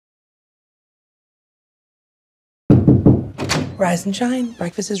Rise and shine.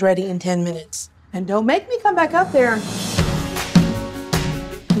 Breakfast is ready in 10 minutes. And don't make me come back up there.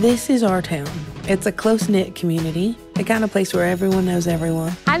 This is our town. It's a close-knit community, the kind of place where everyone knows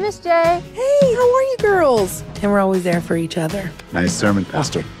everyone. Hi, Miss J. Hey, how are you girls? And we're always there for each other. Nice sermon,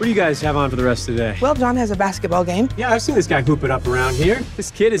 Pastor. What do you guys have on for the rest of the day? Well, John has a basketball game. Yeah, I've seen this guy hoop it up around here. This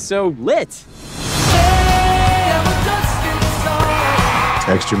kid is so lit.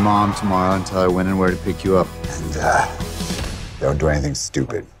 Text your mom tomorrow and tell her when and where to pick you up. And, don't do anything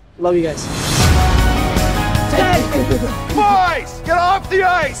stupid. Love you guys. Boys, get off the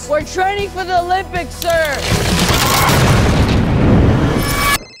ice! We're training for the Olympics, sir.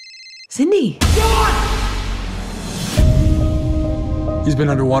 Cindy. He's been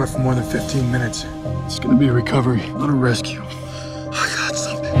underwater for more than 15 minutes. It's gonna be a recovery, not a rescue. I got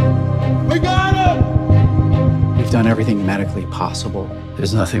something. We got him! We've done everything medically possible.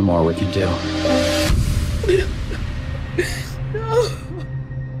 There's nothing more we can do. No.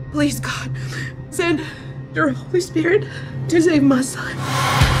 Please, God, send your Holy Spirit to save my son.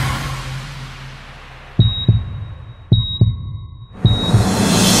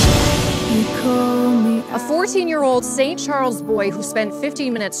 A 14-year-old St. Charles boy who spent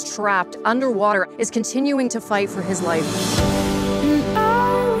 15 minutes trapped underwater is continuing to fight for his life.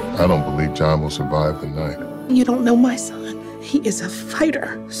 I don't believe John will survive the night. You don't know my son. He is a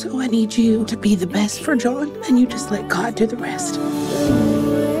fighter. So I need you to be the best for John, and you just let God do the rest.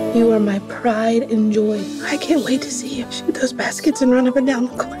 You are my pride and joy. I can't wait to see you shoot those baskets and run up and down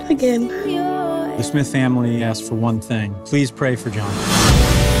the court again. The Smith family asked for one thing. Please pray for John.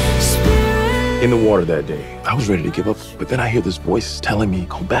 In the water that day, I was ready to give up, but then I hear this voice telling me,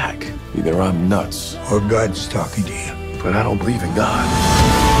 go back. Either I'm nuts, Or God's talking to you. but I don't believe in God.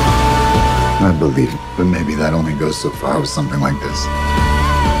 I believe it, but maybe that only goes so far with something like this.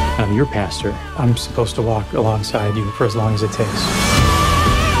 I'm your pastor. I'm supposed to walk alongside you for as long as it takes.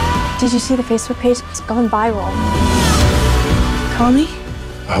 Did you see the Facebook page? It's gone viral. Call me.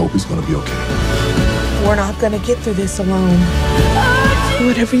 I hope he's gonna be okay. We're not gonna get through this alone.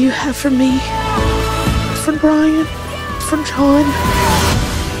 Whatever you have for me, for Brian, for John.